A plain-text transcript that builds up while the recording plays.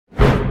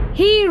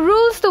He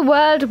rules the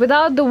world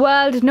without the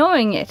world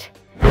knowing it.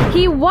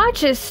 He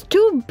watches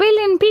 2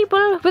 billion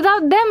people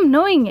without them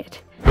knowing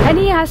it. And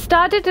he has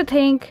started to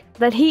think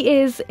that he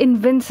is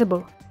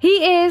invincible.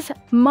 He is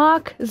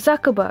Mark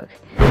Zuckerberg,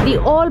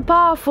 the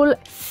all-powerful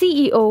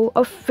CEO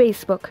of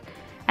Facebook.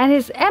 And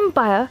his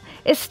empire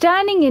is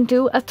turning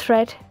into a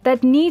threat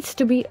that needs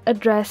to be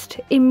addressed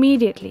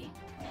immediately.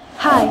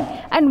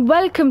 Hi, and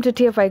welcome to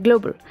TFI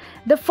Global,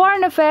 the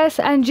foreign affairs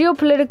and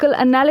geopolitical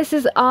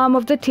analysis arm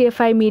of the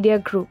TFI Media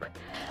Group.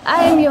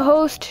 I am your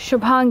host,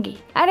 Shubhangi,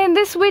 and in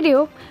this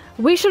video,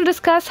 we shall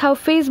discuss how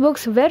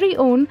Facebook's very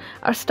own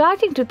are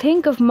starting to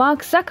think of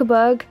Mark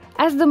Zuckerberg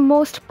as the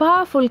most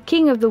powerful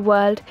king of the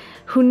world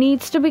who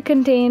needs to be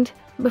contained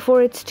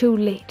before it's too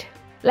late.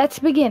 Let's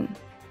begin.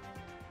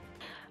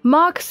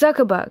 Mark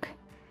Zuckerberg.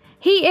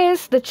 He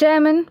is the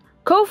chairman,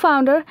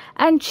 co-founder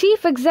and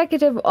chief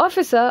executive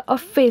officer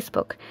of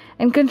Facebook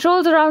and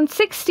controls around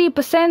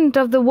 60%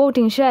 of the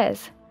voting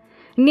shares.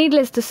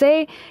 Needless to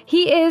say,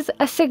 he is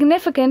a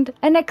significant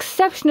and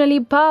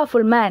exceptionally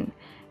powerful man.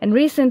 And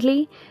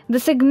recently, the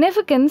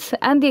significance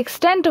and the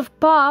extent of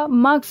power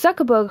Mark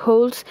Zuckerberg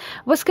holds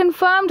was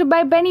confirmed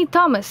by Benny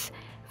Thomas,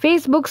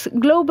 Facebook's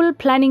global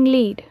planning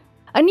lead.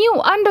 A new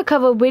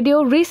undercover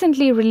video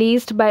recently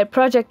released by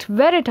Project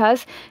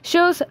Veritas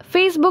shows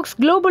Facebook's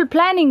global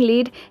planning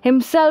lead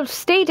himself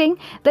stating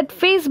that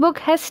Facebook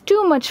has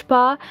too much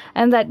power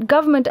and that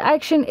government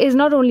action is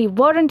not only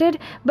warranted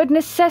but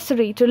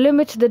necessary to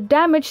limit the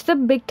damage the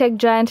big tech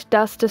giant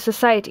does to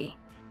society.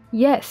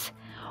 Yes,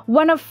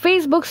 one of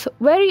Facebook's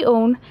very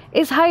own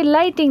is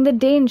highlighting the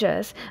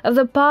dangers of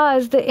the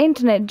powers the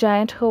internet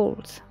giant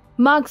holds.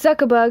 Mark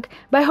Zuckerberg,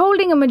 by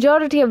holding a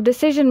majority of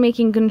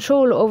decision-making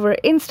control over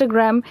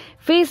Instagram,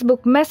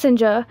 Facebook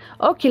Messenger,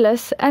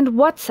 Oculus, and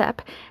WhatsApp,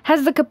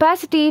 has the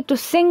capacity to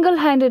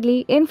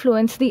single-handedly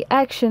influence the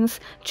actions,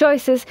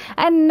 choices,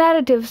 and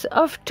narratives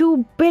of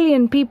 2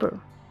 billion people.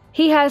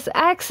 He has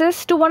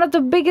access to one of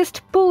the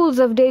biggest pools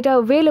of data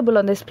available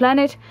on this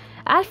planet,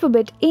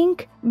 Alphabet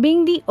Inc.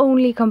 being the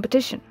only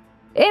competition.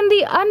 In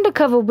the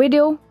undercover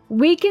video,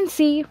 we can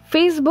see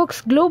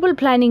Facebook's global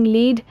planning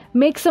lead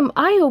make some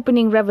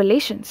eye-opening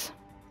revelations.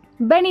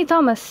 Benny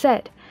Thomas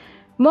said,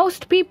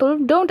 "Most people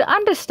don't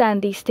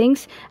understand these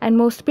things and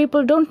most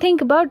people don't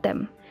think about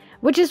them,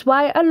 which is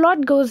why a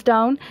lot goes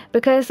down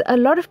because a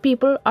lot of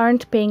people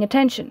aren't paying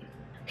attention."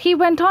 He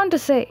went on to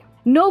say,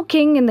 "No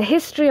king in the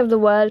history of the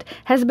world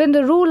has been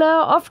the ruler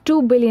of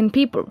 2 billion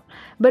people,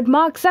 but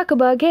Mark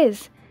Zuckerberg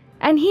is,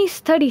 and he's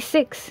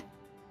 36.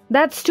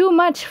 That's too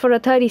much for a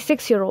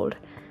 36-year-old.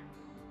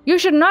 You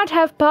should not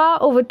have power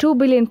over 2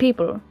 billion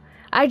people.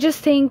 I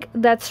just think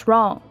that's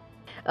wrong."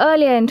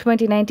 Earlier in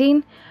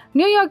 2019,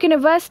 New York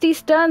University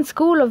Stern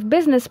School of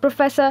Business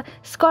professor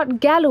Scott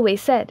Galloway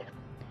said,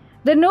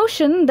 "The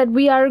notion that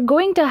we are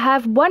going to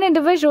have one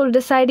individual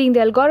deciding the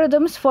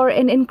algorithms for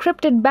an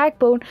encrypted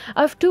backbone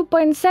of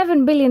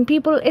 2.7 billion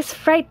people is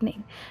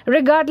frightening,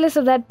 regardless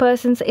of that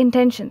person's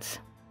intentions."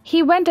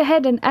 He went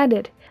ahead and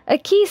added, "A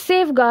key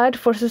safeguard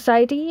for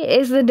society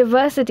is the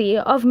diversity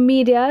of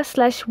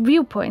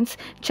media/viewpoints,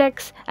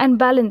 checks, and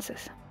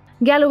balances."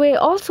 Galloway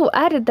also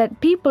added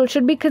that people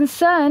should be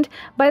concerned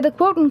by the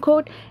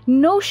quote-unquote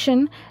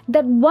notion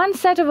that one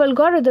set of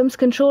algorithms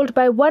controlled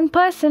by one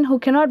person who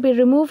cannot be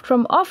removed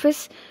from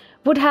office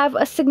would have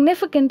a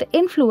significant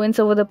influence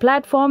over the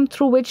platform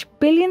through which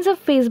billions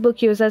of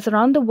Facebook users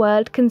around the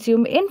world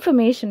consume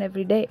information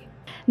every day.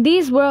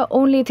 These were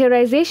only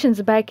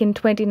theorizations back in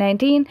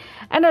 2019,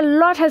 and a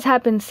lot has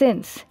happened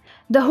since.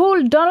 The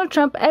whole Donald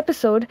Trump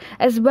episode,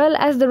 as well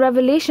as the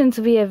revelations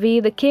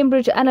vis-a-vis the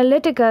Cambridge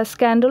Analytica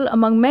scandal,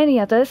 among many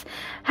others,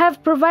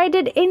 have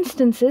provided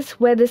instances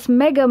where this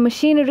mega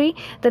machinery,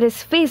 that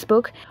is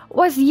Facebook,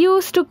 was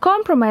used to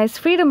compromise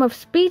freedom of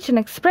speech and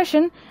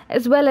expression,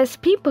 as well as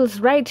people's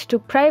right to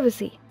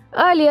privacy.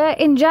 Earlier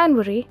in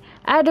January,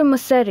 Adam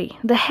Mosseri,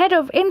 the head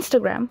of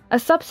Instagram, a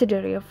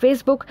subsidiary of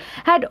Facebook,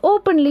 had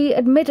openly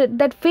admitted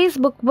that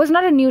Facebook was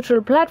not a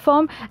neutral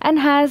platform and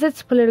has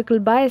its political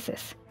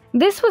biases.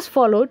 This was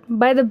followed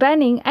by the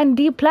banning and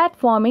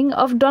deplatforming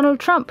of Donald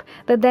Trump,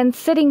 the then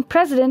sitting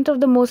president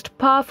of the most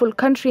powerful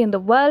country in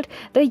the world,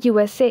 the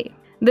USA.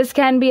 This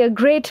can be a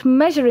great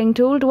measuring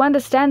tool to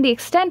understand the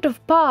extent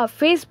of power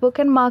Facebook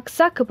and Mark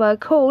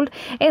Zuckerberg hold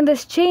in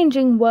this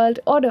changing world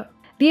order.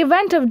 The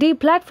event of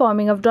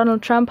deplatforming of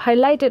Donald Trump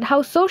highlighted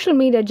how social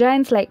media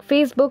giants like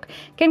Facebook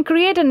can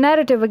create a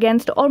narrative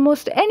against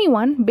almost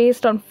anyone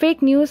based on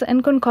fake news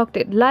and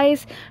concocted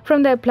lies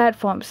from their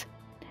platforms,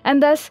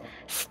 and thus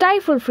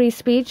stifle free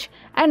speech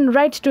and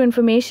right to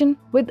information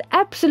with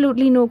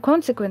absolutely no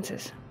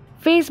consequences.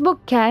 Facebook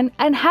can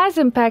and has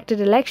impacted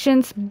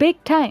elections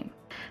big time.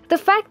 The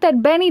fact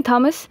that Benny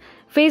Thomas,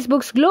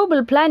 Facebook's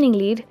global planning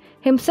lead,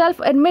 himself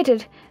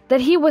admitted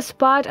that he was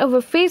part of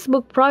a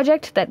Facebook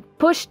project that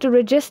pushed to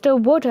register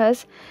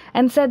voters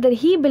and said that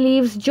he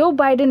believes Joe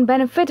Biden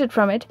benefited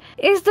from it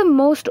is the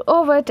most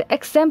overt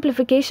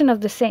exemplification of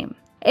the same.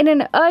 In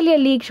an earlier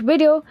leaked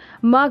video,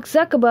 Mark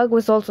Zuckerberg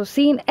was also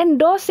seen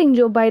endorsing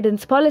Joe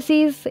Biden's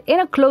policies in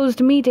a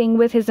closed meeting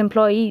with his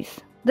employees.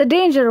 The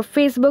danger of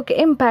Facebook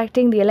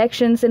impacting the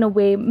elections in a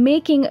way,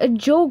 making a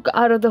joke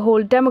out of the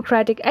whole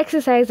democratic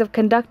exercise of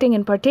conducting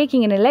and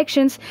partaking in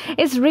elections,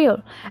 is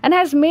real and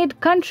has made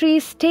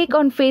countries take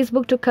on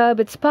Facebook to curb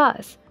its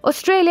powers.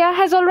 Australia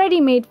has already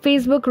made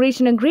Facebook reach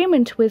an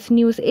agreement with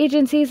news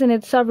agencies in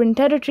its sovereign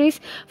territories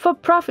for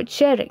profit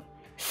sharing.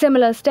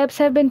 Similar steps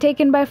have been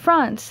taken by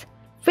France.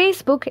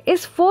 Facebook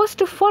is forced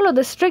to follow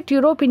the strict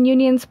European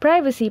Union's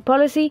privacy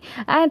policy,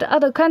 and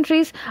other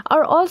countries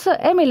are also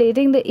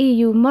emulating the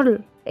EU model.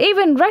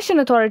 Even Russian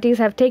authorities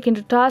have taken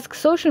to task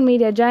social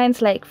media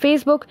giants like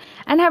Facebook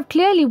and have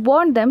clearly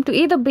warned them to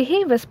either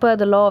behave as per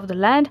the law of the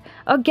land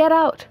or get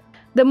out.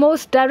 The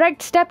most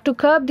direct step to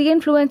curb the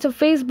influence of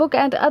Facebook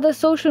and other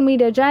social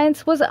media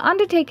giants was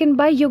undertaken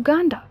by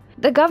Uganda.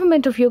 The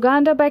government of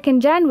Uganda back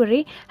in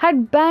January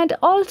had banned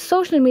all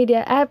social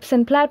media apps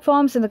and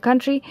platforms in the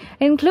country,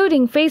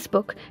 including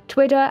Facebook,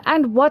 Twitter,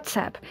 and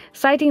WhatsApp,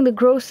 citing the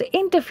gross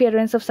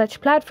interference of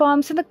such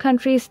platforms in the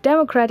country's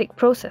democratic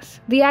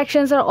process. The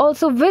actions are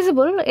also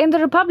visible in the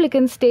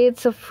Republican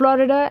states of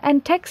Florida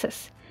and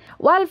Texas.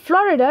 While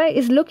Florida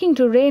is looking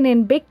to rein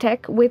in big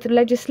tech with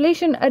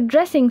legislation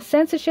addressing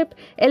censorship,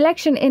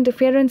 election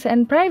interference,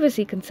 and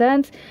privacy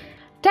concerns,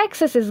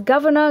 Texas's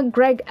Governor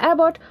Greg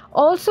Abbott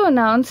also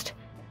announced,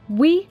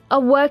 "We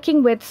are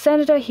working with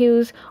Senator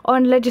Hughes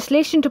on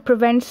legislation to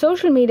prevent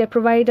social media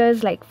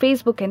providers like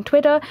Facebook and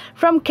Twitter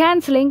from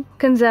canceling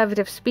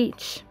conservative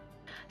speech."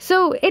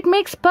 So it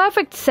makes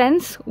perfect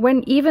sense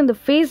when even the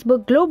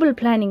Facebook global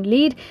planning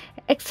lead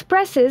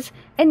expresses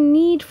a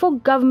need for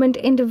government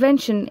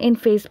intervention in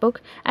Facebook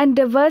and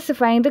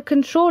diversifying the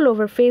control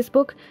over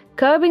Facebook,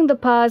 curbing the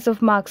powers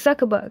of Mark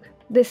Zuckerberg.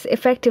 This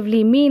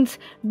effectively means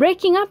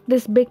breaking up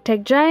this big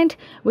tech giant,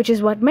 which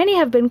is what many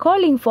have been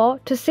calling for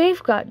to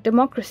safeguard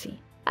democracy.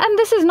 And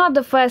this is not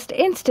the first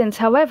instance,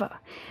 however.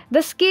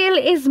 The scale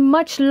is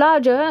much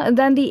larger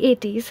than the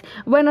 80s,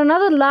 when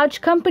another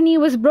large company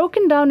was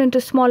broken down into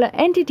smaller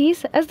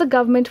entities as the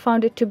government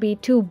found it to be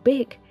too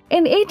big.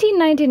 In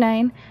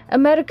 1899,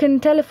 American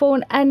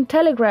Telephone and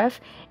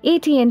Telegraph,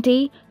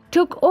 AT&T,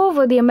 took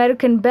over the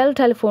American Bell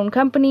Telephone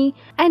Company,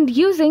 and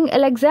using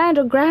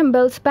Alexander Graham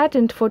Bell's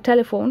patent for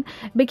telephone,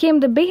 became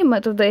the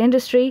behemoth of the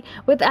industry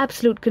with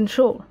absolute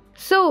control.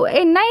 So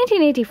in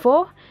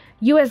 1984,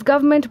 US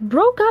government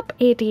broke up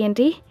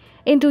AT&T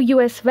into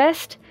US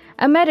West,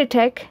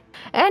 Ameritech,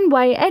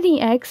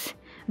 NYNEX,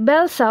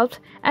 Bell South,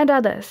 and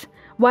others,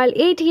 while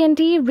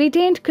AT&T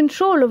retained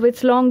control of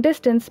its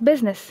long-distance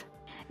business.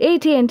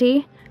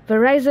 AT&T,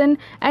 Verizon,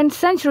 and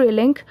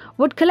CenturyLink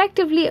would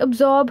collectively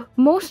absorb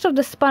most of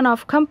the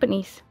spun-off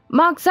companies.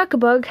 Mark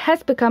Zuckerberg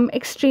has become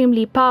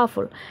extremely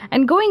powerful,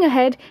 and going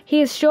ahead,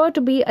 he is sure to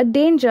be a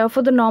danger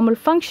for the normal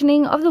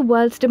functioning of the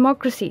world's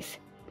democracies,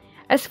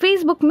 as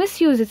Facebook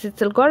misuses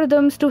its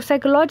algorithms to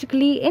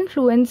psychologically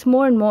influence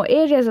more and more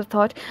areas of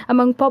thought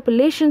among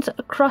populations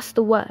across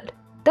the world.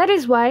 That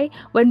is why,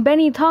 when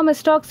Benny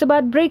Thomas talks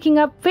about breaking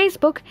up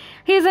Facebook,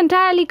 he is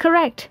entirely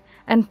correct.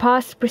 And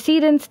past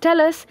precedents tell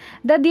us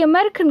that the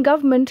American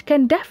government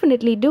can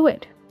definitely do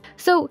it.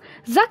 So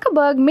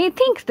Zuckerberg may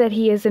think that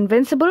he is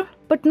invincible,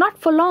 but not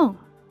for long.